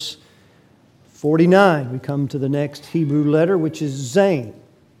49, we come to the next Hebrew letter, which is Zayin.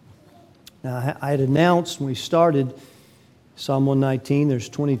 Now, I had announced when we started Psalm 119, there's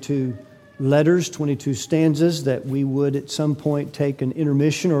 22 letters, 22 stanzas, that we would at some point take an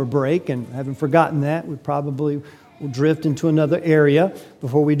intermission or a break, and I haven't forgotten that. We probably will drift into another area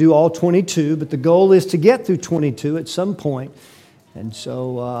before we do all 22, but the goal is to get through 22 at some point, and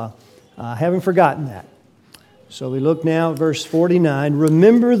so I haven't forgotten that. So we look now at verse 49.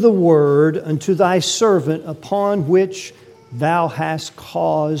 Remember the word unto thy servant upon which thou hast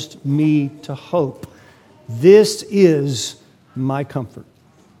caused me to hope. This is my comfort.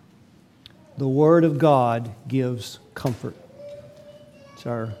 The Word of God gives comfort. It's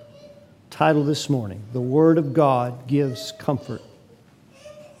our title this morning. The Word of God gives comfort.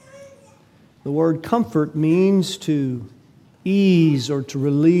 The word comfort means to ease or to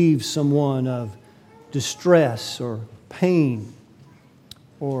relieve someone of distress or pain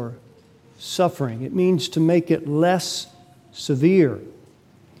or suffering. It means to make it less severe. It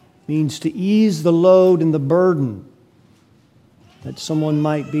means to ease the load and the burden that someone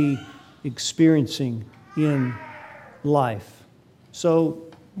might be experiencing in life. So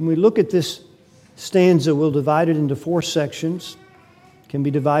when we look at this stanza, we'll divide it into 4 sections. It can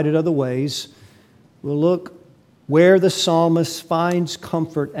be divided other ways. We'll look where the psalmist finds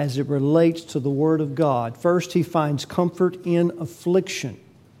comfort as it relates to the Word of God. First, he finds comfort in affliction.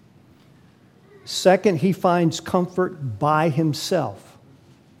 Second, he finds comfort by himself.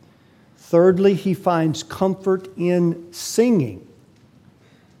 Thirdly, he finds comfort in singing.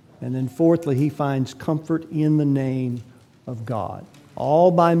 And then fourthly, he finds comfort in the name of God.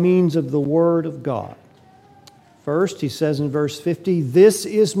 All by means of the Word of God. First, he says in verse 50, "This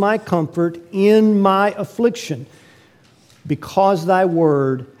is my comfort in my affliction, because thy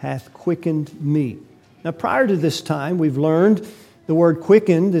word hath quickened me." Now, prior to this time, we've learned the word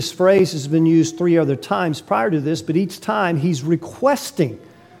quickened. This phrase has been used 3 other times prior to this, but each time he's requesting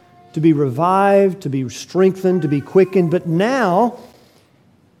to be revived, to be strengthened, to be quickened. But now,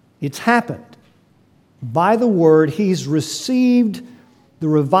 it's happened. By the word, he's received the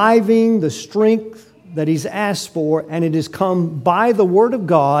reviving, the strength that he's asked for, and it has come by the Word of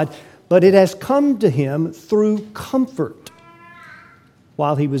God, but it has come to him through comfort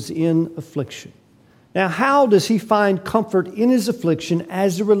while he was in affliction. Now, how does he find comfort in his affliction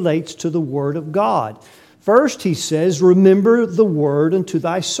as it relates to the Word of God? First, he says, "Remember the word unto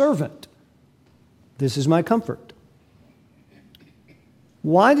thy servant. This is my comfort."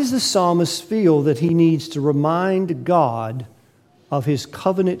 Why does the psalmist feel that he needs to remind God of His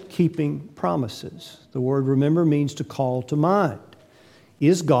covenant-keeping promises? The word remember means to call to mind.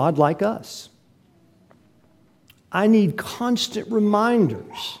 Is God like us? I need constant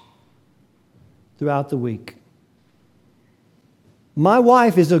reminders throughout the week. My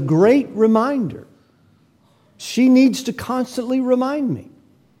wife is a great reminder. She needs to constantly remind me.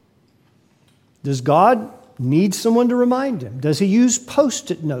 Does God need someone to remind him? Does he use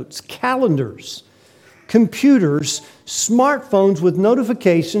Post-it notes, calendars, computers, smartphones with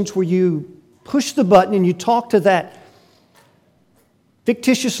notifications where you push the button and you talk to that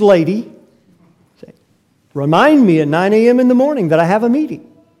fictitious lady? Say, "Remind me at 9 a.m. in the morning that I have a meeting."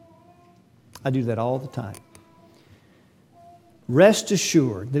 I do that all the time. Rest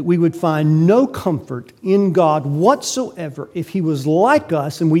assured that we would find no comfort in God whatsoever if He was like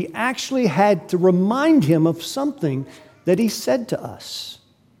us and we actually had to remind Him of something that He said to us.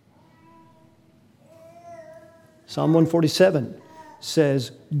 Psalm 147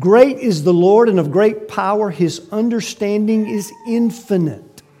 says, "Great is the Lord and of great power. His understanding is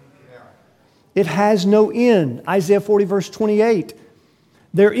infinite. It has no end." Isaiah 40 verse 28.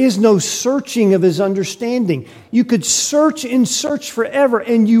 There is no searching of His understanding. You could search and search forever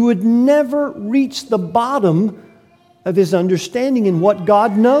and you would never reach the bottom of His understanding and what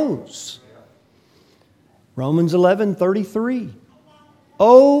God knows. Romans 11:33.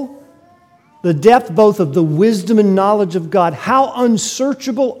 Oh, the depth both of the wisdom and knowledge of God. How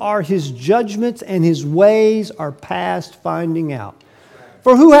unsearchable are His judgments, and His ways are past finding out.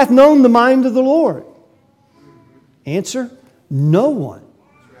 For who hath known the mind of the Lord? Answer, no one.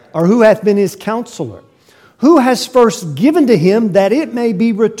 Or who hath been His counselor? Who has first given to Him that it may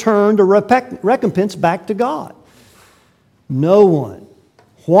be returned or recompense back to God? No one.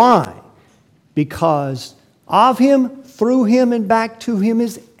 Why? Because of Him, through Him, and back to Him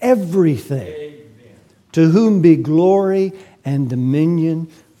is everything. Amen. To whom be glory and dominion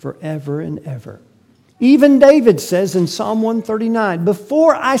forever and ever. Even David says in Psalm 139,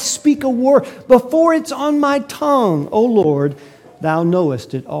 "Before I speak a word, before it's on my tongue, O Lord, Thou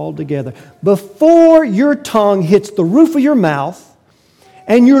knowest it altogether." Before your tongue hits the roof of your mouth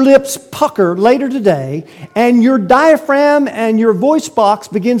and your lips pucker later today, and your diaphragm and your voice box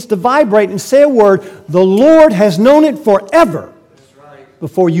begins to vibrate and say a word, the Lord has known it forever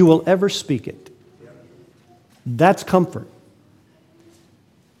before you will ever speak it. That's comfort.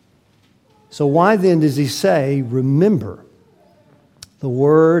 So why then does he say, remember the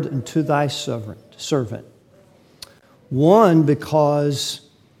word unto thy servant? One, because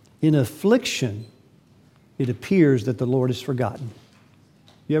in affliction it appears that the Lord is forgotten.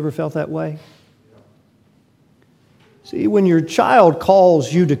 You ever felt that way? See, when your child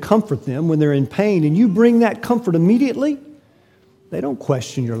calls you to comfort them when they're in pain and you bring that comfort immediately, they don't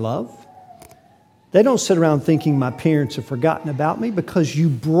question your love. They don't sit around thinking my parents have forgotten about me, because you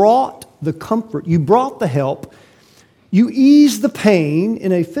brought the comfort, you brought the help, you eased the pain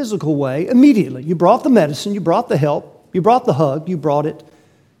in a physical way immediately. You brought the medicine, you brought the help, you brought the hug, you brought it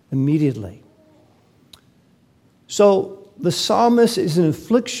immediately. So the psalmist is in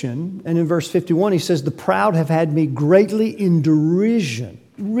affliction, and in verse 51 he says, the proud have had me greatly in derision,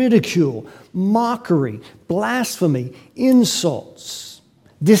 ridicule, mockery, blasphemy, insults,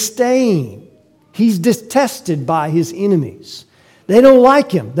 disdain. He's detested by his enemies. They don't like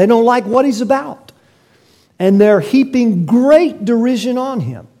him. They don't like what he's about. And they're heaping great derision on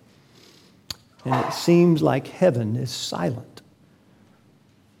him. And it seems like heaven is silent.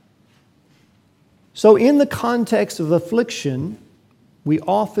 So in the context of affliction, we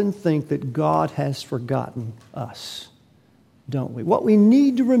often think that God has forgotten us, don't we? What we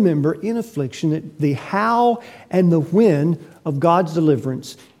need to remember in affliction, that the how and the when of God's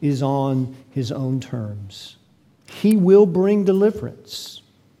deliverance is on His own terms. He will bring deliverance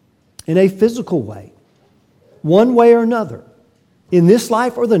in a physical way, one way or another. In this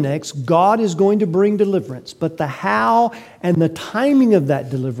life or the next, God is going to bring deliverance. But the how and the timing of that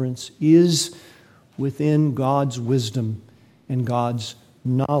deliverance is within God's wisdom and God's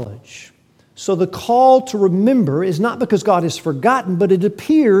knowledge. So the call to remember is not because God has forgotten, but it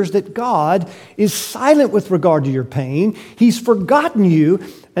appears that God is silent with regard to your pain. He's forgotten you.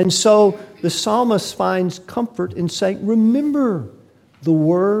 And so the psalmist finds comfort in saying, remember the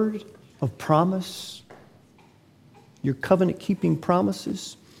word of promise, your covenant-keeping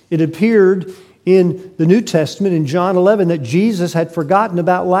promises. It appeared in the New Testament in John 11 that Jesus had forgotten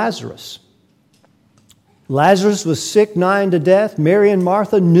about Lazarus. Lazarus was sick, nigh unto death. Mary and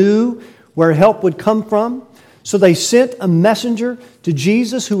Martha knew where help would come from. So they sent a messenger to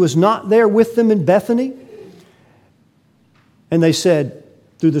Jesus who was not there with them in Bethany. And they said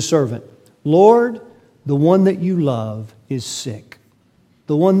through the servant, Lord, the one that you love is sick.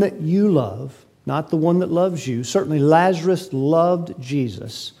 The one that you love, not the one that loves you. Certainly Lazarus loved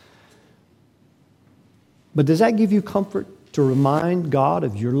Jesus. But does that give you comfort to remind God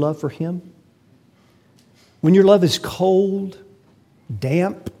of your love for Him? When your love is cold,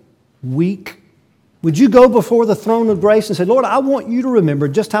 damp, weak, would you go before the throne of grace and say, Lord, I want you to remember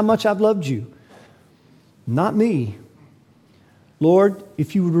just how much I've loved you? Not me. Lord,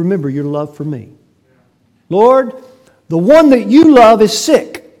 if you would remember your love for me. Lord, the one that you love is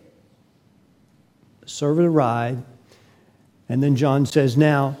sick. The servant arrived, and then John says,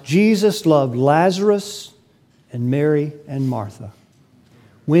 now, Jesus loved Lazarus and Mary and Martha.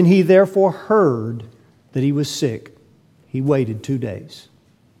 When he therefore heard that he was sick, he waited 2 days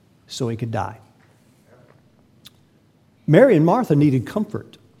so he could die. Mary and Martha needed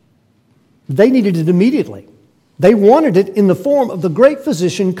comfort. They needed it immediately. They wanted it in the form of the great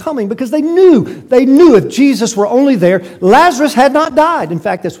physician coming because they knew if Jesus were only there, Lazarus had not died. In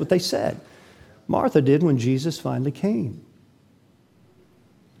fact, that's what they said. Martha did when Jesus finally came.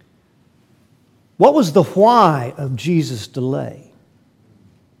 What was the why of Jesus' delay?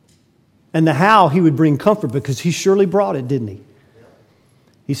 And the how he would bring comfort, because he surely brought it, didn't he?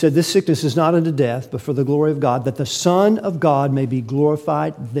 He said, this sickness is not unto death, but for the glory of God, that the Son of God may be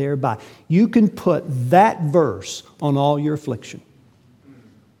glorified thereby. You can put that verse on all your affliction.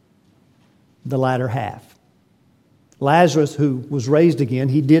 The latter half. Lazarus, who was raised again,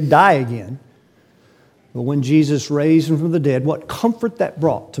 he did die again. But when Jesus raised him from the dead, what comfort that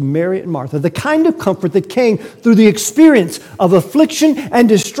brought to Mary and Martha. The kind of comfort that came through the experience of affliction and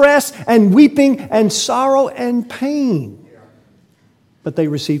distress and weeping and sorrow and pain. But they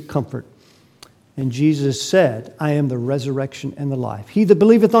received comfort. And Jesus said, I am the resurrection and the life. He that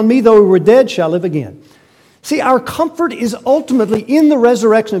believeth on me, though he were dead, shall live again. See, our comfort is ultimately in the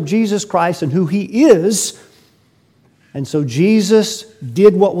resurrection of Jesus Christ and who He is. And so Jesus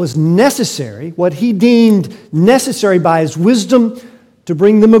did what was necessary, what He deemed necessary by His wisdom to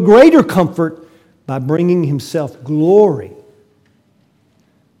bring them a greater comfort by bringing Himself glory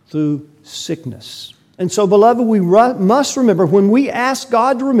through sickness. And so, beloved, we must remember when we ask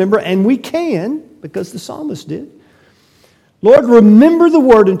God to remember, and we can, because the psalmist did, Lord, remember the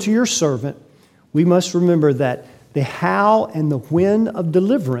word unto your servant. We must remember that the how and the when of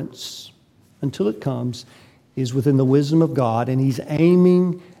deliverance, until it comes, is within the wisdom of God, and He's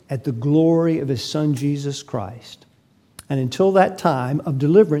aiming at the glory of His Son, Jesus Christ. And until that time of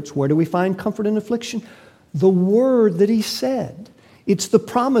deliverance, where do we find comfort in affliction? The word that He said. It's the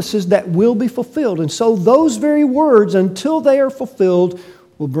promises that will be fulfilled. And so those very words, until they are fulfilled,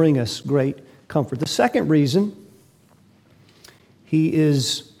 will bring us great comfort. The second reason He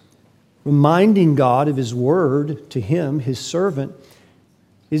is reminding God of His word to Him, His servant,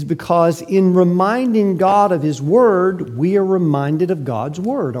 is because in reminding God of His word, we are reminded of God's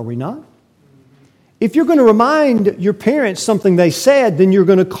word, are we not? If you're going to remind your parents something they said, then you're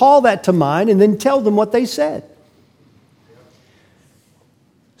going to call that to mind and then tell them what they said.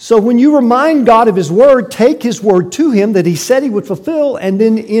 So when you remind God of His word, take His word to Him that He said He would fulfill, and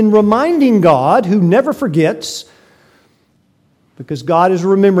then in reminding God, who never forgets, because God is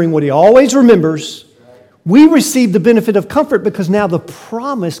remembering what He always remembers, we receive the benefit of comfort because now the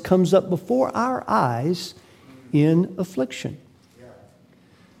promise comes up before our eyes in affliction.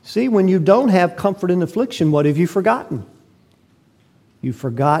 See, when you don't have comfort in affliction, what have you forgotten? You've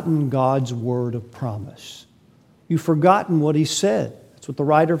forgotten God's word of promise. You've forgotten what He said. That's what the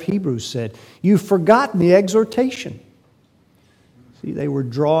writer of Hebrews said. You've forgotten the exhortation. See, they were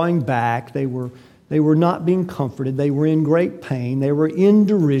drawing back. They were not being comforted. They were in great pain. They were in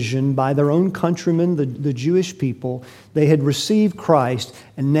derision by their own countrymen, the Jewish people. They had received Christ,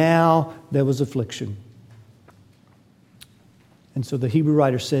 and now there was affliction. And so the Hebrew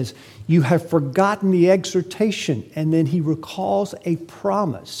writer says, you have forgotten the exhortation. And then he recalls a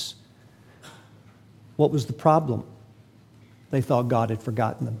promise. What was the problem? They thought God had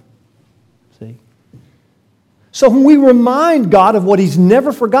forgotten them. See? So when we remind God of what He's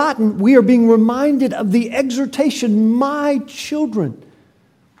never forgotten, we are being reminded of the exhortation, my children,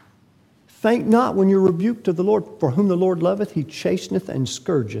 faint not when you're rebuked of the Lord, for whom the Lord loveth, He chasteneth and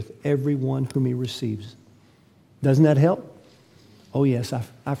scourgeth every one whom He receives. Doesn't that help? Oh yes,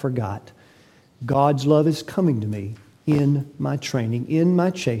 I forgot. God's love is coming to me in my training, in my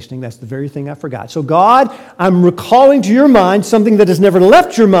chastening. That's the very thing I forgot. So God, I'm recalling to your mind something that has never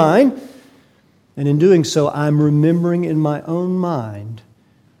left your mind. And in doing so, I'm remembering in my own mind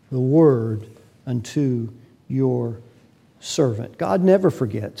the word unto your servant. God never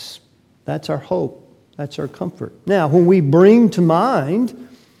forgets. That's our hope. That's our comfort. Now, when we bring to mind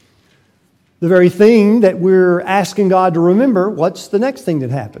the very thing that we're asking God to remember, what's the next thing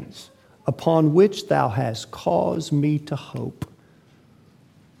that happens? Upon which thou hast caused me to hope.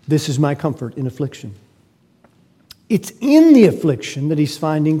 This is my comfort in affliction. It's in the affliction that he's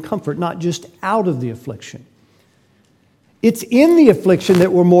finding comfort, not just out of the affliction. It's in the affliction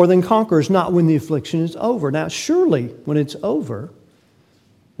that we're more than conquerors, not when the affliction is over. Now, surely, when it's over,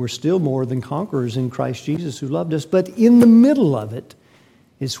 we're still more than conquerors in Christ Jesus who loved us. But in the middle of it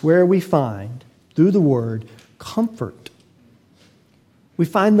is where we find, through the Word, comfort. We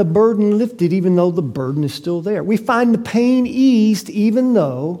find the burden lifted even though the burden is still there. We find the pain eased even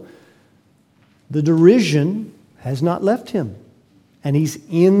though the derision has not left him. And he's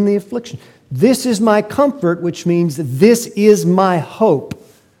in the affliction. This is my comfort, which means this is my hope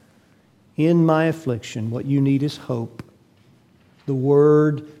in my affliction. What you need is hope. The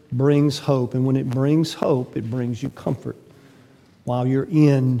Word brings hope. And when it brings hope, it brings you comfort while you're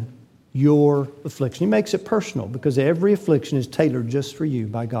in your affliction. He makes it personal because every affliction is tailored just for you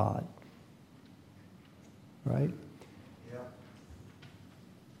by God. Right? Yeah.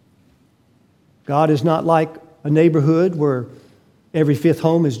 God is not like a neighborhood where every fifth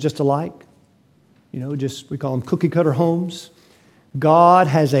home is just alike. We call them cookie cutter homes. God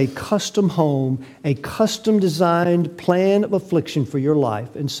has a custom home, a custom designed plan of affliction for your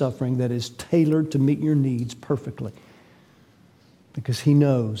life and suffering that is tailored to meet your needs perfectly. Because He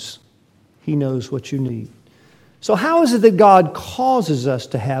knows what you need. So how is it that God causes us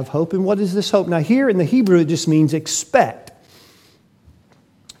to have hope? And what is this hope? Now here in the Hebrew it just means expect.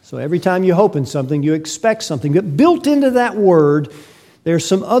 So every time you hope in something, you expect something. But built into that word, there's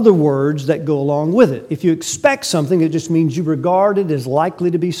some other words that go along with it. If you expect something, it just means you regard it as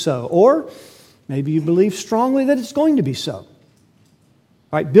likely to be so. Or maybe you believe strongly that it's going to be so. All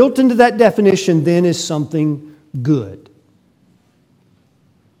right, built into that definition then is something good.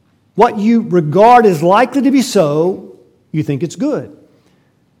 What you regard as likely to be so, you think it's good.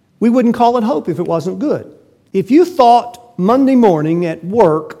 We wouldn't call it hope if it wasn't good. If you thought Monday morning at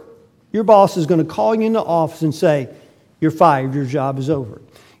work, your boss is going to call you in the office and say, you're fired, your job is over.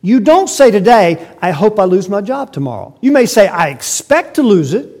 You don't say today, I hope I lose my job tomorrow. You may say, I expect to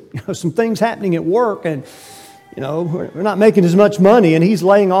lose it. Some things happening at work and, we're not making as much money and he's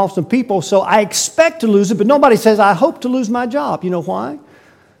laying off some people, so I expect to lose it. But nobody says, I hope to lose my job. You know why?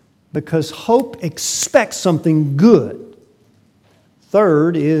 Because hope expects something good.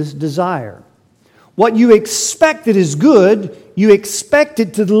 Third is desire. What you expect that is good, you expect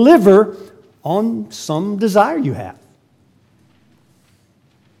it to deliver on some desire you have.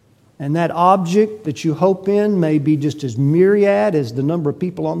 And that object that you hope in may be just as myriad as the number of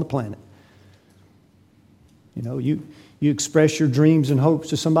people on the planet. You express your dreams and hopes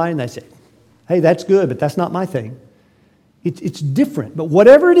to somebody and they say, hey, that's good, but that's not my thing. It's different. But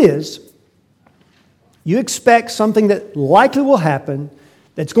whatever it is, you expect something that likely will happen,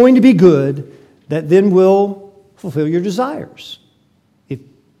 that's going to be good, that then will fulfill your desires. If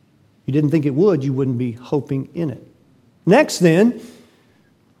you didn't think it would, you wouldn't be hoping in it. Next then,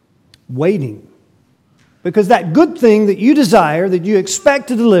 waiting. Because that good thing that you desire, that you expect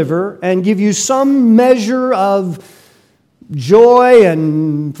to deliver and give you some measure of joy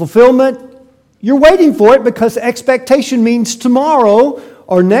and fulfillment, you're waiting for it because expectation means tomorrow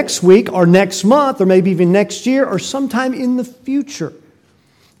or next week or next month or maybe even next year or sometime in the future.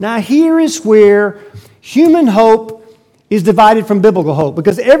 Now here is where human hope is divided from biblical hope,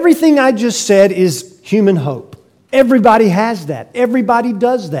 because everything I just said is human hope. Everybody has that. Everybody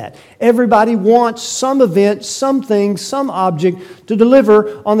does that. Everybody wants some event, something, some object to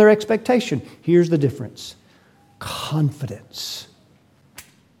deliver on their expectation. Here's the difference. Confidence.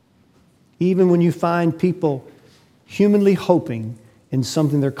 Even when you find people humanly hoping in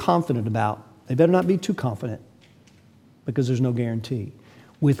something they're confident about, they better not be too confident, because there's no guarantee.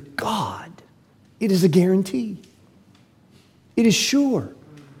 With God, it is a guarantee. It is sure.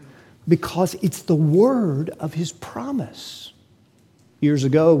 Because it's the word of His promise. Years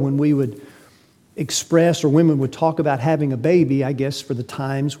ago, when we would express or women would talk about having a baby, I guess for the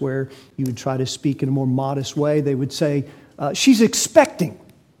times where you would try to speak in a more modest way, they would say, she's expecting.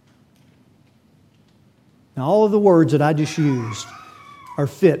 Now, all of the words that I just used are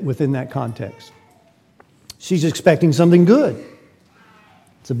fit within that context. She's expecting something good.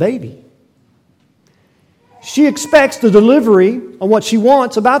 It's a baby. She expects the delivery on what she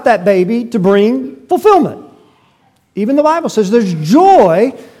wants about that baby to bring fulfillment. Even the Bible says there's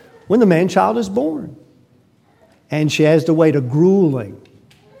joy when the man-child is born. And she has to wait a grueling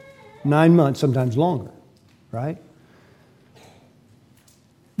 9 months, sometimes longer, right?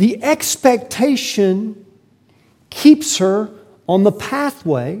 The expectation keeps her on the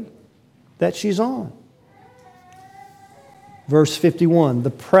pathway that she's on. Verse 51, the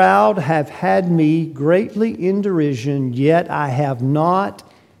proud have had me greatly in derision, yet I have not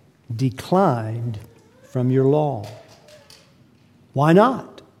declined from your law. Why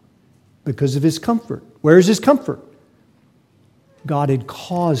not? Because of his comfort. Where is his comfort? God had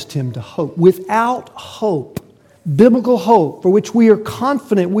caused him to hope. Without hope, biblical hope, for which we are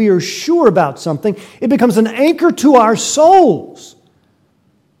confident, we are sure about something, it becomes an anchor to our souls.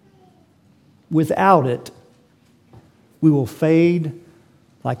 Without it, we will fade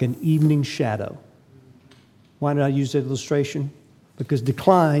like an evening shadow. Why did I use that illustration? Because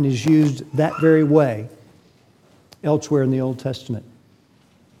decline is used that very way elsewhere in the Old Testament.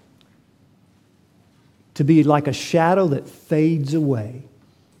 To be like a shadow that fades away.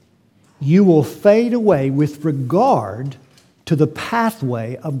 You will fade away with regard to the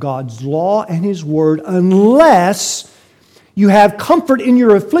pathway of God's law and His Word unless you have comfort in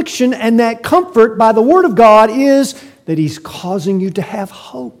your affliction, and that comfort by the Word of God is that He's causing you to have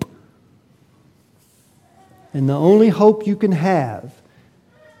hope. And the only hope you can have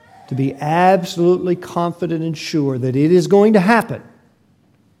to be absolutely confident and sure that it is going to happen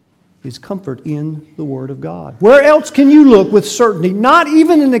is comfort in the Word of God. Where else can you look with certainty? Not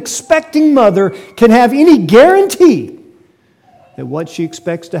even an expecting mother can have any guarantee that what she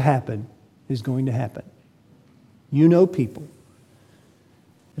expects to happen is going to happen. You know people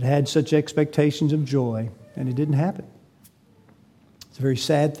that had such expectations of joy and it didn't happen. It's a very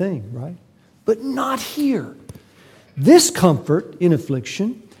sad thing, right? But not here. This comfort in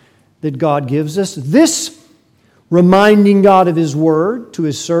affliction that God gives us, this reminding God of His Word to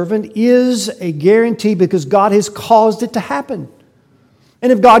His servant, is a guarantee because God has caused it to happen.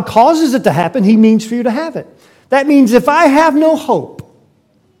 And if God causes it to happen, He means for you to have it. That means if I have no hope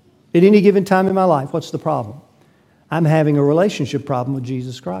at any given time in my life, what's the problem? I'm having a relationship problem with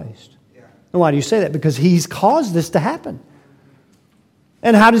Jesus Christ. And why do you say that? Because He's caused this to happen.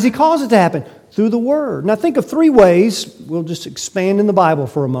 And how does He cause it to happen? Through the Word. Now think of 3 ways. We'll just expand in the Bible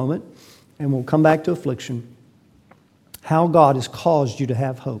for a moment, and we'll come back to affliction. how God has caused you to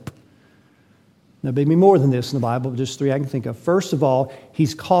have hope. There may be more than this in the Bible, but just three I can think of. First of all,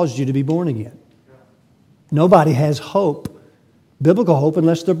 He's caused you to be born again. Nobody has hope, biblical hope,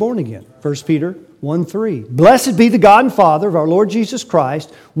 unless they're born again. 1 Peter 1:3. Blessed be the God and Father of our Lord Jesus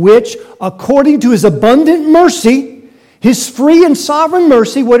Christ, which, according to His abundant mercy, His free and sovereign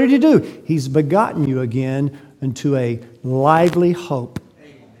mercy, what did He do? He's begotten you again into a lively hope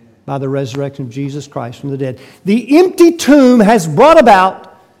by the resurrection of Jesus Christ from the dead. The empty tomb has brought about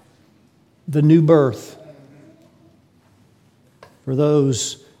the new birth for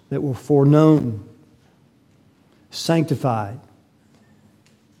those that were foreknown, sanctified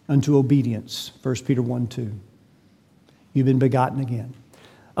unto obedience. 1 Peter 1:2. You've been begotten again.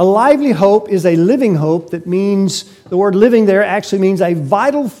 A lively hope is a living hope that means, the word living there actually means a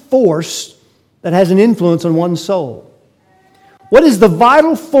vital force that has an influence on one's soul. What is the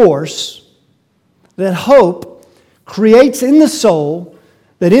vital force that hope creates in the soul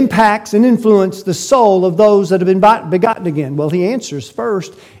that impacts and influences the soul of those that have been begotten again? Well, he answers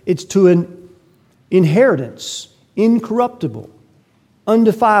first, it's to an inheritance, incorruptible,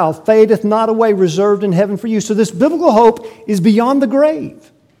 undefiled, fadeth not away, reserved in heaven for you. So this biblical hope is beyond the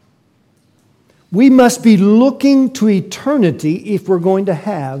grave. We must be looking to eternity if we're going to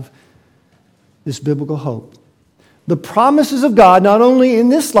have this biblical hope. The promises of God, not only in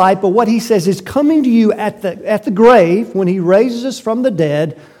this life, but what He says is coming to you at the grave when He raises us from the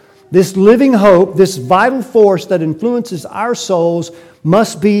dead. This living hope, this vital force that influences our souls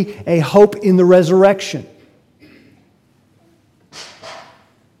must be a hope in the resurrection.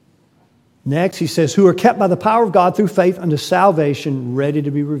 Next, he says, who are kept by the power of God through faith unto salvation, ready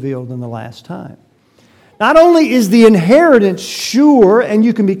to be revealed in the last time. Not only is the inheritance sure and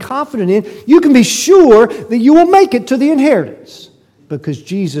you can be confident in, you can be sure that you will make it to the inheritance because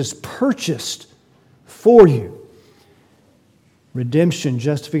Jesus purchased for you redemption,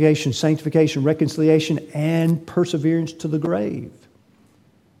 justification, sanctification, reconciliation, and perseverance to the grave.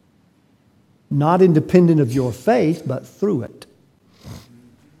 Not independent of your faith, but through it.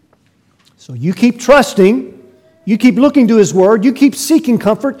 So you keep trusting. You keep looking to His Word. You keep seeking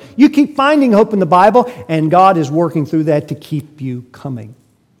comfort. You keep finding hope in the Bible. And God is working through that to keep you coming.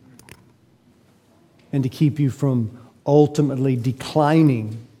 And to keep you from ultimately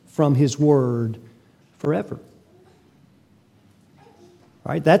declining from His Word forever.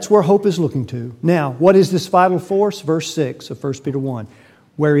 All right, that's where hope is looking to. Now, what is this vital force? Verse 6 of 1 Peter 1.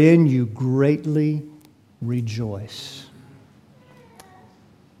 Wherein you greatly rejoice.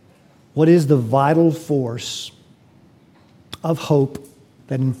 What is the vital force of hope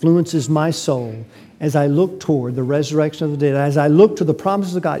that influences my soul as I look toward the resurrection of the dead, as I look to the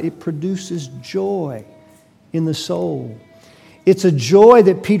promises of God? It produces joy in the soul. It's a joy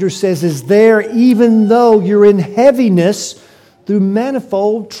that Peter says is there even though you're in heaviness through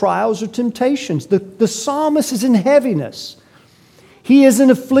manifold trials or temptations. The psalmist is in heaviness. He is in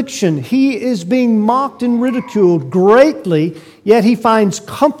affliction. He is being mocked and ridiculed greatly, yet he finds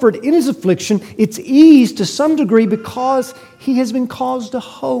comfort in his affliction. It's ease to some degree because he has been caused to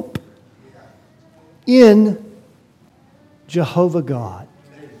hope in Jehovah God.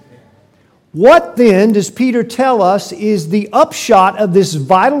 What then does Peter tell us is the upshot of this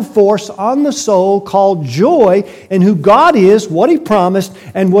vital force on the soul called joy and who God is, what He promised,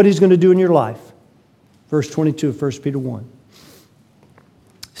 and what He's going to do in your life? Verse 22 of 1 Peter 1.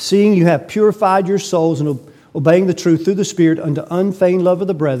 Seeing you have purified your souls and obeying the truth through the Spirit unto unfeigned love of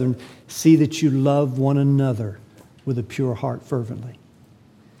the brethren, see that you love one another with a pure heart fervently.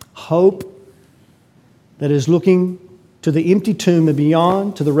 Hope that is looking to the empty tomb and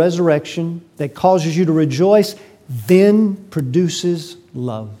beyond, to the resurrection, that causes you to rejoice, then produces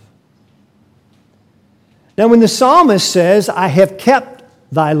love. Now when the psalmist says, I have kept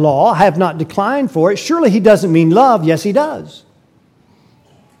thy law, I have not declined for it, surely he doesn't mean love. Yes, he does.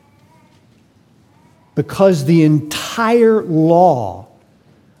 Because the entire law,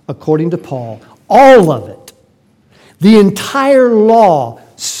 according to Paul, all of it, the entire law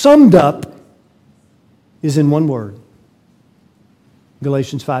summed up is in one word.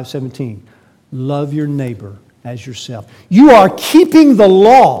 Galatians 5:17. Love your neighbor as yourself. You are keeping the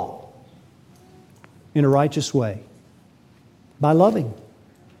law in a righteous way by loving.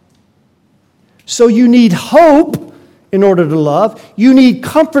 So you need hope in order to love. You need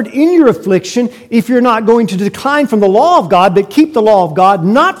comfort in your affliction if you're not going to decline from the law of God, but keep the law of God,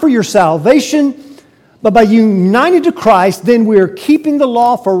 not for your salvation, but by united to Christ, then we're keeping the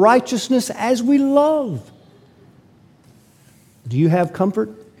law for righteousness as we love. Do you have comfort?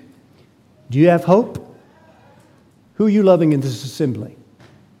 Do you have hope? Who are you loving in this assembly?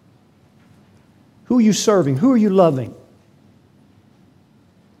 Who are you serving? Who are you loving?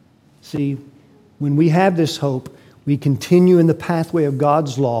 See, when we have this hope, we continue in the pathway of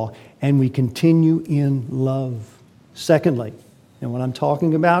God's law and we continue in love. Secondly, and what I'm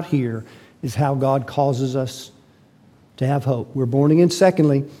talking about here is how God causes us to have hope. We're born again,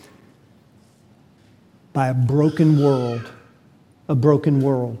 secondly, by a broken world. A broken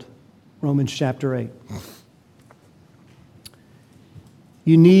world. Romans chapter 8.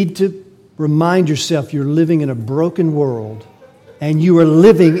 You need to remind yourself you're living in a broken world and you are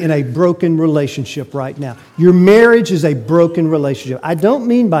living in a broken relationship right now. Your marriage is a broken relationship. I don't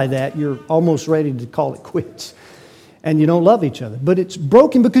mean by that you're almost ready to call it quits and you don't love each other, but it's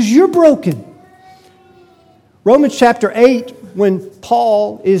broken because you're broken. Romans chapter 8, when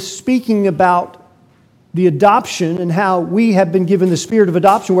Paul is speaking about the adoption and how we have been given the spirit of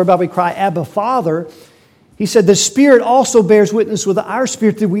adoption whereby we cry, Abba, Father, he said, the Spirit also bears witness with our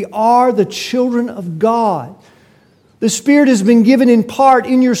spirit that we are the children of God. The Spirit has been given in part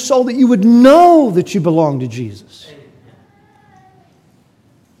in your soul that you would know that you belong to Jesus.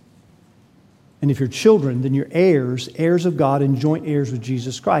 And if you're children, then you're heirs, heirs of God and joint heirs with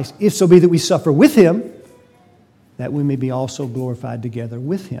Jesus Christ. If so be that we suffer with Him, that we may be also glorified together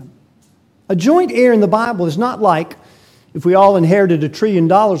with Him. A joint heir in the Bible is not like if we all inherited $1 trillion,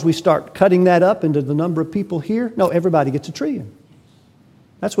 we start cutting that up into the number of people here. No, everybody gets $1 trillion.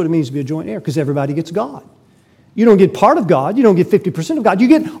 That's what it means to be a joint heir, because everybody gets God. You don't get part of God. You don't get 50% of God. You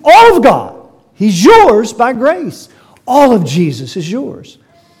get all of God. He's yours by grace. All of Jesus is yours.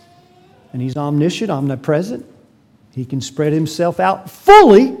 And He's omniscient, omnipresent. He can spread Himself out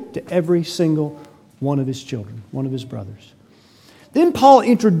fully to every single one of His children, one of His brothers. Then Paul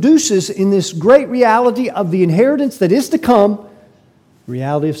introduces in this great reality of the inheritance that is to come, the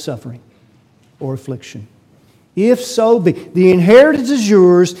reality of suffering or affliction. If so be, the inheritance is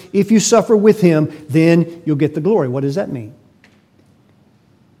yours. If you suffer with Him, then you'll get the glory. What does that mean?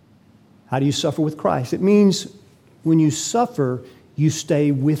 How do you suffer with Christ? It means when you suffer, you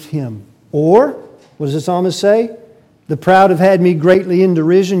stay with Him. Or, what does the psalmist say? The proud have had me greatly in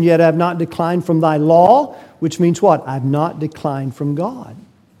derision, yet I have not declined from thy law. Which means what? I've not declined from God.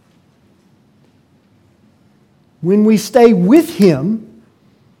 When we stay with Him,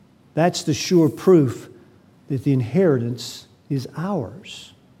 that's the sure proof that the inheritance is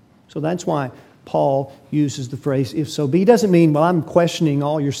ours. So that's why Paul uses the phrase, if so be. He doesn't mean, well, I'm questioning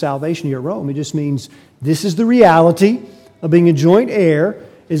all your salvation here at Rome. It just means this is the reality of being a joint heir,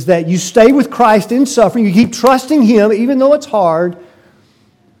 is that you stay with Christ in suffering. You keep trusting Him, even though it's hard,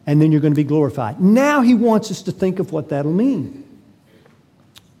 and then you're going to be glorified. Now he wants us to think of what that'll mean.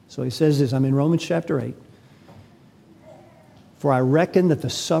 So he says this, I'm in Romans chapter 8. For I reckon that the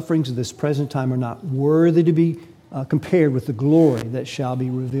sufferings of this present time are not worthy to be compared with the glory that shall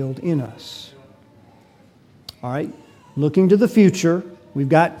be revealed in us. All right, looking to the future, we've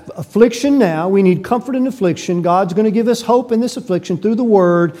got affliction now. We need comfort in affliction. God's going to give us hope in this affliction through the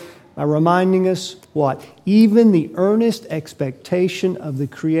Word by reminding us what? Even the earnest expectation of the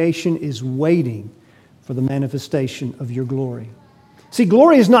creation is waiting for the manifestation of your glory. See,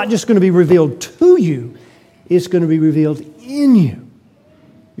 glory is not just going to be revealed to you, it's going to be revealed in you.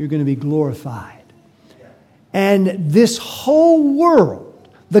 You're going to be glorified. And this whole world,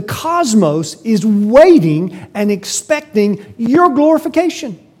 the cosmos, is waiting and expecting your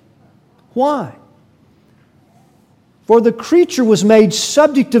glorification. Why? For the creature was made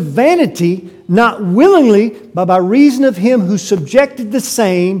subject to vanity, not willingly, but by reason of Him who subjected the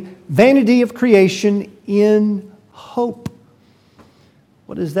same, vanity of creation, in hope.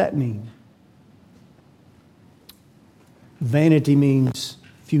 What does that mean? Vanity means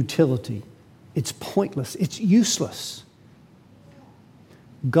futility. It's pointless. It's useless.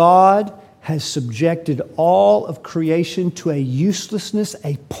 God has subjected all of creation to a uselessness,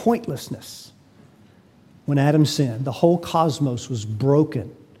 a pointlessness. When Adam sinned, the whole cosmos was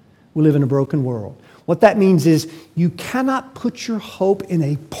broken. We live in a broken world. What that means is you cannot put your hope in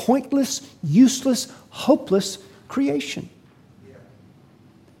a pointless, useless, hopeless creation.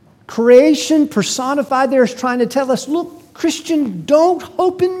 Creation personified there is trying to tell us, look, Christian, don't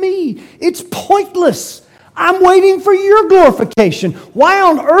hope in me. It's pointless. I'm waiting for your glorification. Why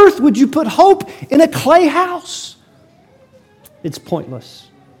on earth would you put hope in a clay house? It's pointless.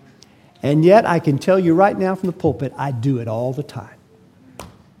 And yet, I can tell you right now from the pulpit, I do it all the time.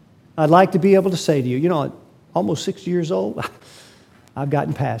 I'd like to be able to say to you, you know, almost 60 years old, I've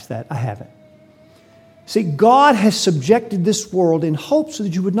gotten past that. I haven't. See, God has subjected this world in hope so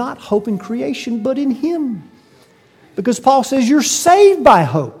that you would not hope in creation, but in Him. Because Paul says you're saved by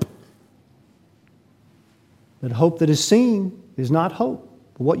hope. That hope that is seen is not hope.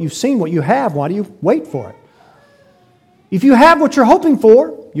 But what you've seen, what you have, why do you wait for it? If you have what you're hoping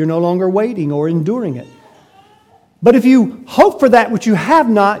for, hope, you're no longer waiting or enduring it. But if you hope for that which you have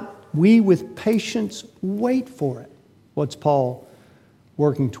not, we with patience wait for it. What's Paul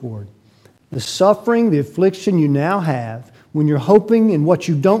working toward? The suffering, the affliction you now have, when you're hoping in what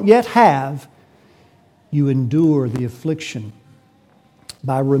you don't yet have, you endure the affliction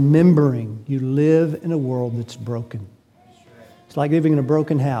by remembering you live in a world that's broken. It's like living in a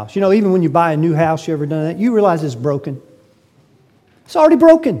broken house. You know, even when you buy a new house, you ever done that? You realize it's broken. It's already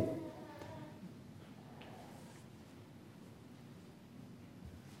broken.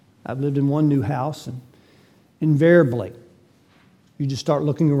 I've lived in one new house, and invariably, you just start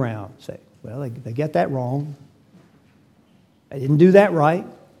looking around and say, well, they got that wrong. They didn't do that right.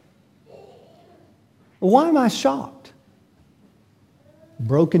 Well, why am I shocked?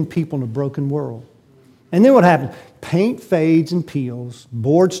 Broken people in a broken world. And then what happens? Paint fades and peels,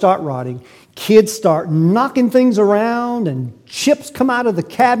 boards start rotting, kids start knocking things around, and chips come out of the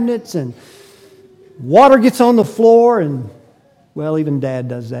cabinets, and water gets on the floor, and, well, even Dad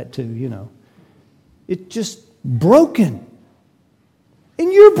does that too, you know. It's just broken.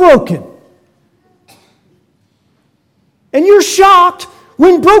 And you're broken. And you're shocked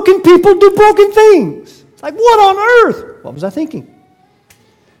when broken people do broken things. It's like, what on earth? What was I thinking?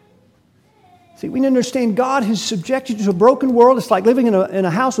 See, we understand God has subjected you to a broken world. It's like living in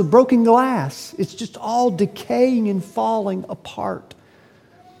a house with broken glass. It's just all decaying and falling apart.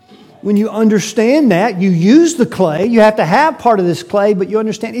 When you understand that, you use the clay. You have to have part of this clay, but you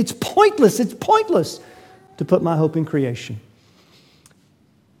understand it's pointless. It's pointless to put my hope in creation.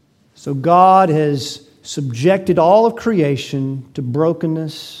 So God has subjected all of creation to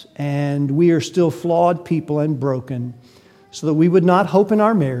brokenness, and we are still flawed people and broken, so that we would not hope in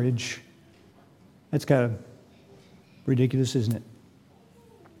our marriage. That's kind of ridiculous, isn't it?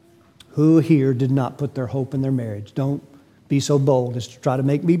 Who here did not put their hope in their marriage? Don't be so bold as to try to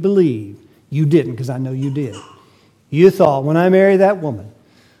make me believe you didn't, because I know you did. You thought, when I marry that woman,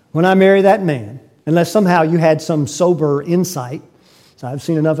 when I marry that man, unless somehow you had some sober insight, so I've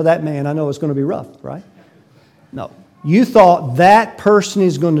seen enough of that man, I know it's going to be rough, right? No. You thought that person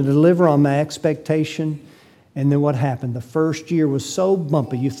is going to deliver on my expectation. And then what happened? The first year was so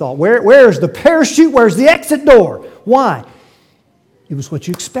bumpy. You thought, where's the parachute? Where's the exit door? Why? It was what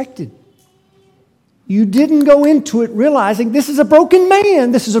you expected. You didn't go into it realizing this is a broken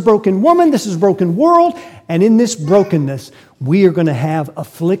man, this is a broken woman, this is a broken world. And in this brokenness, we are going to have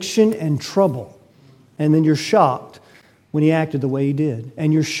affliction and trouble. And then you're shocked when he acted the way he did.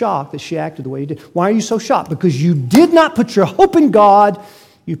 And you're shocked that she acted the way he did. Why are you so shocked? Because you did not put your hope in God.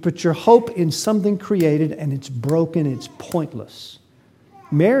 You put your hope in something created, and it's broken, it's pointless.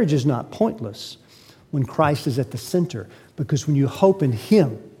 Marriage is not pointless when Christ is at the center, because when you hope in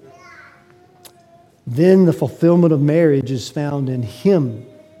Him, then the fulfillment of marriage is found in Him,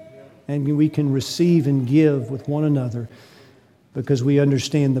 and we can receive and give with one another because we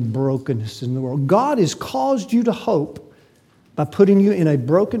understand the brokenness in the world. God has caused you to hope by putting you in a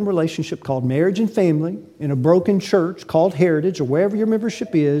broken relationship called marriage and family, in a broken church called Heritage, or wherever your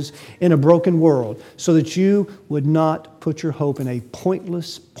membership is, in a broken world, so that you would not put your hope in a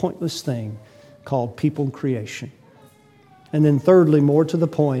pointless thing called people and creation. And then thirdly, more to the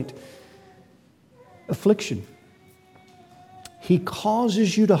point, affliction. He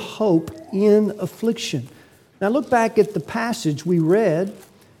causes you to hope in affliction. Now look back at the passage we read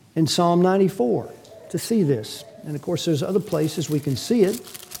in Psalm 94 to see this. And of course, there's other places we can see it.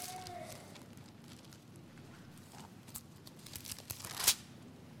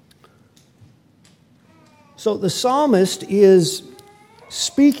 So the psalmist is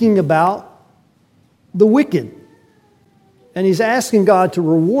speaking about the wicked. And he's asking God to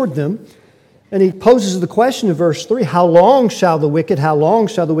reward them. And he poses the question in verse 3, how long shall the wicked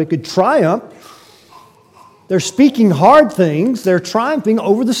triumph? They're speaking hard things. They're triumphing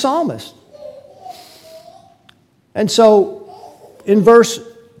over the psalmist. And so, in verse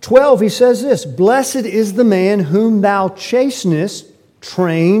 12, he says this, blessed is the man whom thou chastenest,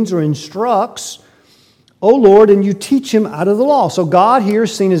 trains or instructs, O Lord, and you teach him out of the law. So God here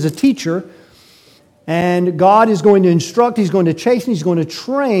is seen as a teacher, and God is going to instruct, He's going to chasten, He's going to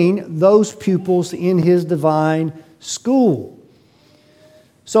train those pupils in His divine school.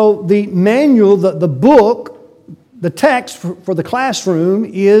 So the manual, the book, the text for the classroom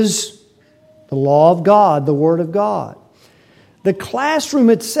is the law of God, the Word of God. The classroom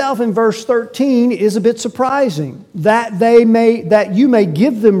itself in verse 13 is a bit surprising. That you may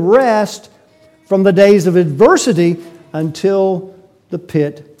give them rest from the days of adversity until the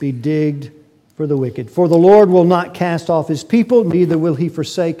pit be digged for the wicked. For the Lord will not cast off His people, neither will He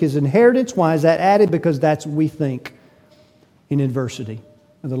forsake His inheritance. Why is that added? Because that's what we think in adversity.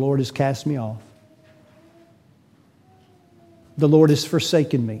 and the Lord has cast me off. The Lord has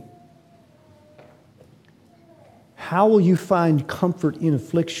forsaken me. How will you find comfort in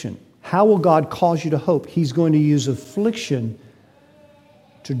affliction? How will God cause you to hope? He's going to use affliction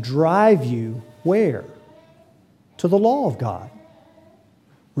to drive you where? To the law of God.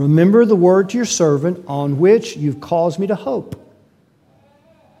 Remember the word to your servant on which you've caused me to hope.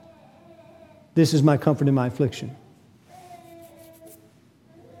 This is my comfort in my affliction.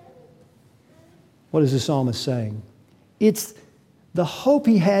 What is the psalmist saying? It's the hope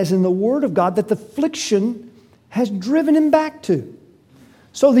he has in the Word of God that the affliction has driven him back to.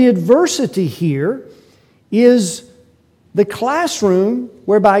 So the adversity here is the classroom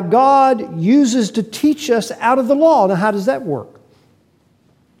whereby God uses to teach us out of the law. Now, how does that work?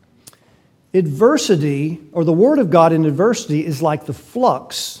 Adversity, or the Word of God in adversity, is like the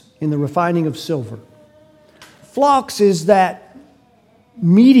flux in the refining of silver. Flux is that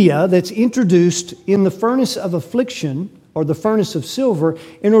media that's introduced in the furnace of affliction or the furnace of silver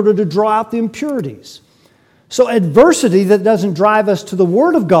in order to draw out the impurities. So adversity that doesn't drive us to the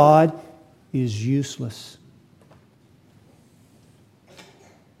Word of God is useless.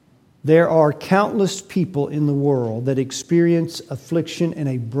 There are countless people in the world that experience affliction in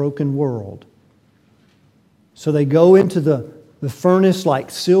a broken world. So they go into the furnace like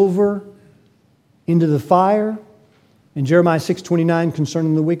silver, into the fire. In Jeremiah 6:29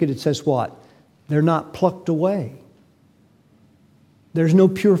 concerning the wicked, it says what? They're not plucked away. There's no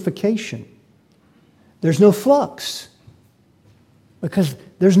purification. There's no flux. Because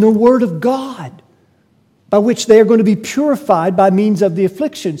there's no Word of God by which they are going to be purified by means of the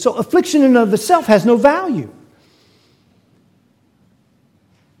affliction. So affliction in and of itself has no value.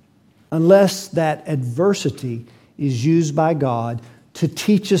 Unless that adversity is used by God to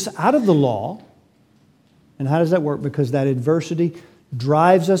teach us out of the law. And how does that work? Because that adversity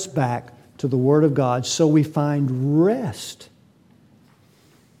drives us back to the Word of God so we find rest.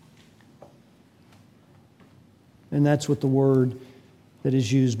 And that's what the word that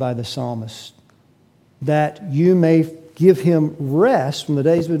is used by the psalmist. That you may give him rest from the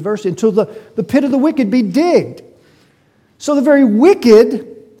days of adversity until the pit of the wicked be digged. So the very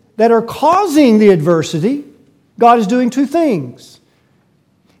wicked that are causing the adversity, God is doing two things.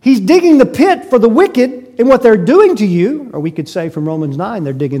 He's digging the pit for the wicked in what they're doing to you, or we could say from Romans 9,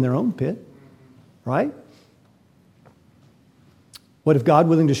 they're digging their own pit, right? What if God,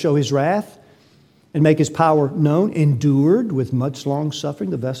 willing to show His wrath and make His power known, endured with much long suffering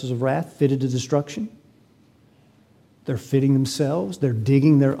the vessels of wrath fitted to destruction? They're fitting themselves. They're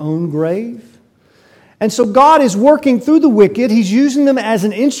digging their own grave. And so God is working through the wicked. He's using them as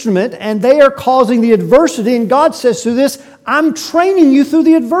an instrument, and they are causing the adversity. And God says through this, I'm training you through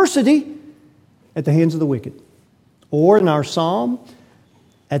the adversity at the hands of the wicked. Or in our psalm,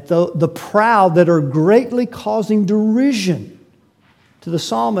 at the proud that are greatly causing derision to the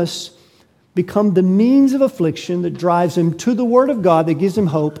psalmist, become the means of affliction that drives him to the Word of God that gives him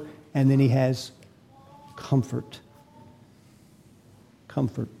hope, and then he has comfort.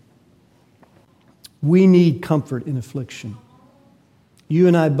 Comfort. We need comfort in affliction. You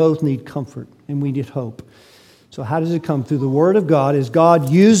and I both need comfort, and we need hope. So how does it come? Through the Word of God, as God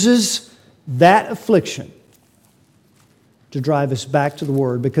uses that affliction to drive us back to the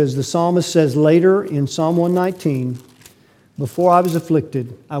Word. Because the psalmist says later in Psalm 119, before I was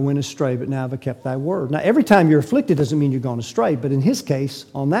afflicted, I went astray, but now I've kept thy word. Now, every time you're afflicted doesn't mean you're gone astray, but in his case,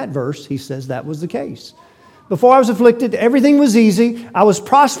 on that verse, he says that was the case. Before I was afflicted, everything was easy. I was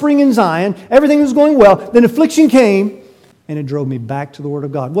prospering in Zion. Everything was going well. Then affliction came, and it drove me back to the Word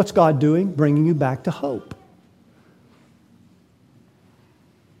of God. What's God doing? Bringing you back to hope.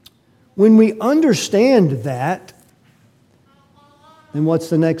 When we understand that, then what's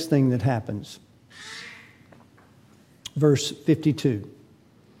the next thing that happens? Verse 52.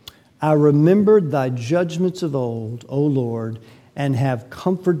 I remembered thy judgments of old, O Lord, and have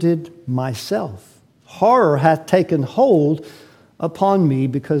comforted myself. Horror hath taken hold upon me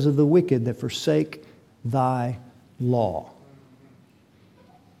because of the wicked that forsake thy law.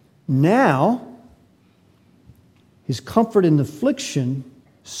 Now, his comfort in affliction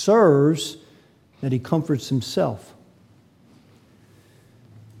serves that he comforts himself.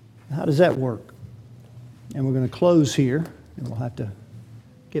 How does that work? And we're going to close here, and we'll have to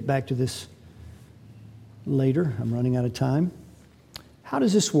get back to this later. I'm running out of time. How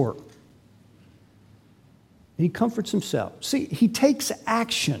does this work? He comforts himself. See, he takes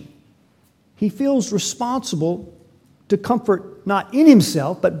action. He feels responsible to comfort not in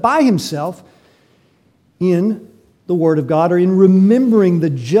himself, but by himself in the Word of God, or in remembering the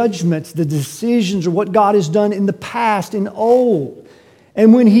judgments, the decisions, or what God has done in the past, in old.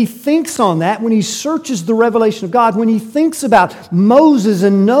 And when he thinks on that, when he searches the revelation of God, when he thinks about Moses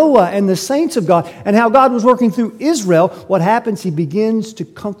and Noah and the saints of God and how God was working through Israel, what happens? He begins to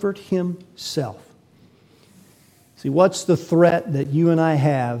comfort himself. See, what's the threat that you and I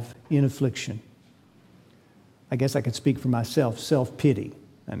have in affliction? I guess I could speak for myself, self-pity.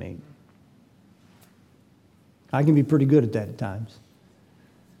 I can be pretty good at that at times.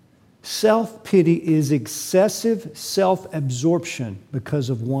 Self-pity is excessive self-absorption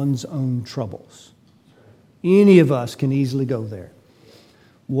because of one's own troubles. Any of us can easily go there.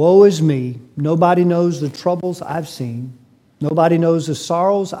 Woe is me. Nobody knows the troubles I've seen. Nobody knows the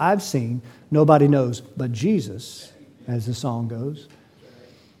sorrows I've seen. Nobody knows but Jesus, as the song goes.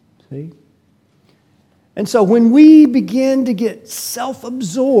 See? And so when we begin to get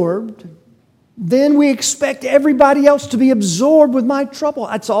self-absorbed, then we expect everybody else to be absorbed with my trouble.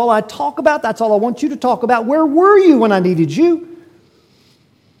 That's all I talk about. That's all I want you to talk about. Where were you when I needed you?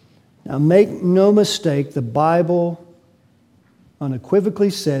 Now, make no mistake, the Bible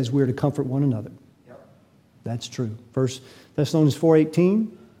unequivocally says we're to comfort one another. That's true. 1 Thessalonians 4:18,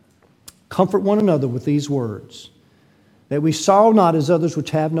 comfort one another with these words, that we sorrow not as others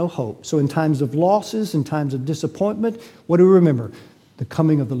which have no hope. So in times of losses, in times of disappointment, what do we remember? The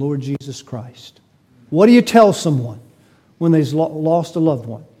coming of the Lord Jesus Christ. What do you tell someone when they've lost a loved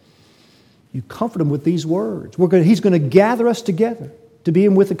one? You comfort them with these words. He's going to gather us together to be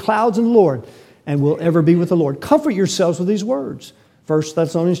with the clouds in the Lord, and we'll ever be with the Lord. Comfort yourselves with these words. 1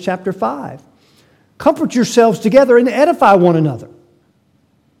 Thessalonians chapter 5. Comfort yourselves together and edify one another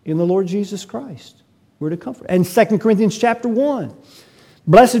in the Lord Jesus Christ. We're to comfort. And 2 Corinthians chapter 1.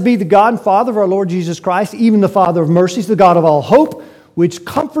 Blessed be the God and Father of our Lord Jesus Christ, even the Father of mercies, the God of all hope, which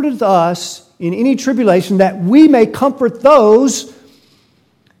comforteth us in any tribulation, that we may comfort those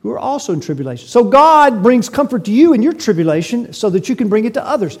who are also in tribulation. So God brings comfort to you in your tribulation so that you can bring it to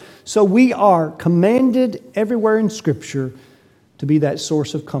others. So we are commanded everywhere in Scripture to be that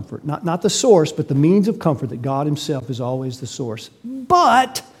source of comfort. Not the source, but the means of comfort, that God Himself is always the source.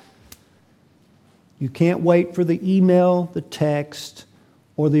 But you can't wait for the email, the text,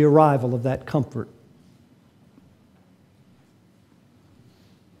 or the arrival of that comfort.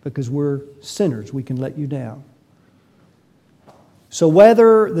 Because we're sinners, we can let you down. So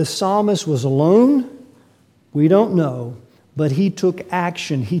whether the psalmist was alone, we don't know, but he took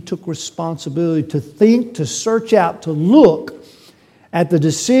action, he took responsibility to think, to search out, to look at the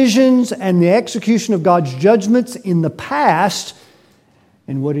decisions and the execution of God's judgments in the past.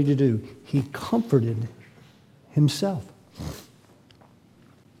 And what did he do? He comforted himself.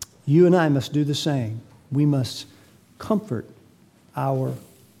 You and I must do the same. We must comfort ourselves.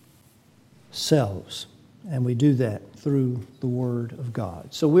 And we do that through the Word of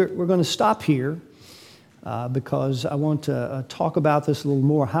God. So we're going to stop here because I want to talk about this a little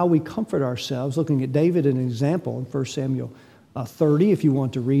more, how we comfort ourselves, looking at David as an example in 1 Samuel 30, if you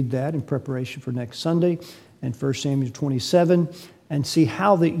want to read that in preparation for next Sunday, and 1 Samuel 27, and see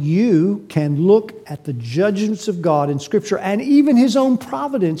how that you can look at the judgments of God in Scripture and even His own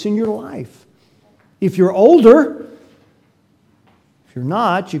providence in your life. If you're older, if you're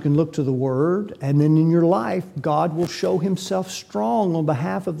not, you can look to the Word, and then in your life, God will show Himself strong on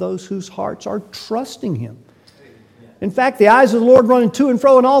behalf of those whose hearts are trusting Him. In fact, the eyes of the Lord running to and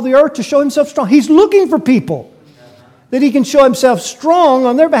fro in all the earth to show Himself strong. He's looking for people that He can show Himself strong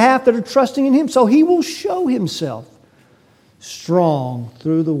on their behalf that are trusting in Him. So He will show Himself strong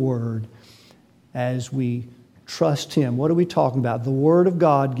through the Word as we trust Him. What are we talking about? The Word of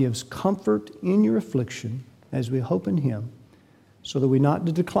God gives comfort in your affliction as we hope in Him, so that we not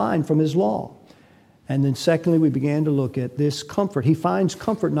decline from His law. And then secondly, we began to look at this comfort. He finds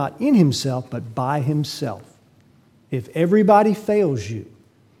comfort not in Himself, but by Himself. If everybody fails you,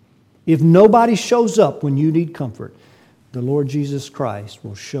 if nobody shows up when you need comfort, the Lord Jesus Christ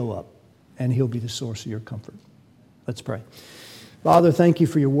will show up, and He'll be the source of your comfort. Let's pray. Father, thank You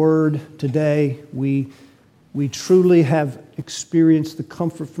for Your Word today. We truly have experienced the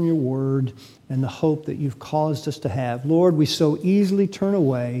comfort from Your Word and the hope that You've caused us to have. Lord, we so easily turn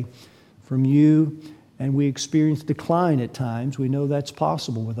away from You, and we experience decline at times. We know that's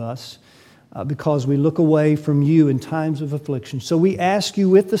possible with us because we look away from You in times of affliction. So we ask You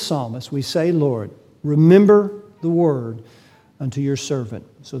with the psalmist, we say, Lord, remember the word unto Your servant.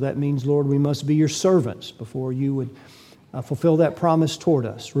 So that means, Lord, we must be Your servants before You would fulfill that promise toward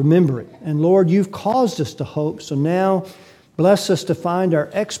us. Remember it. And Lord, You've caused us to hope, so now bless us to find our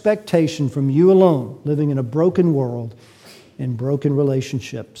expectation from You alone, living in a broken world, in broken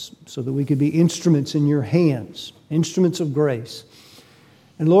relationships, so that we could be instruments in Your hands, instruments of grace.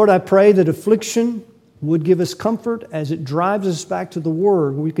 And Lord, I pray that affliction would give us comfort as it drives us back to the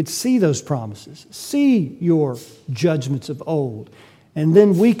Word, where we could see those promises, see your judgments of old, and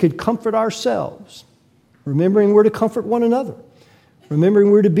then we could comfort ourselves, remembering we're to comfort one another, remembering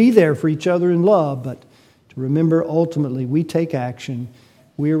we're to be there for each other in love, but to remember ultimately we take action,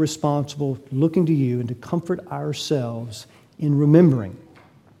 we are responsible, looking to you, and to comfort ourselves in remembering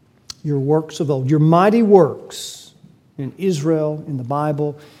your works of old, your mighty works in Israel, in the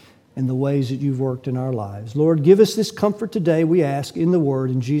Bible, and the ways that you've worked in our lives. Lord, give us this comfort today, we ask, in the Word.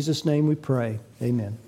 In Jesus' name we pray. Amen.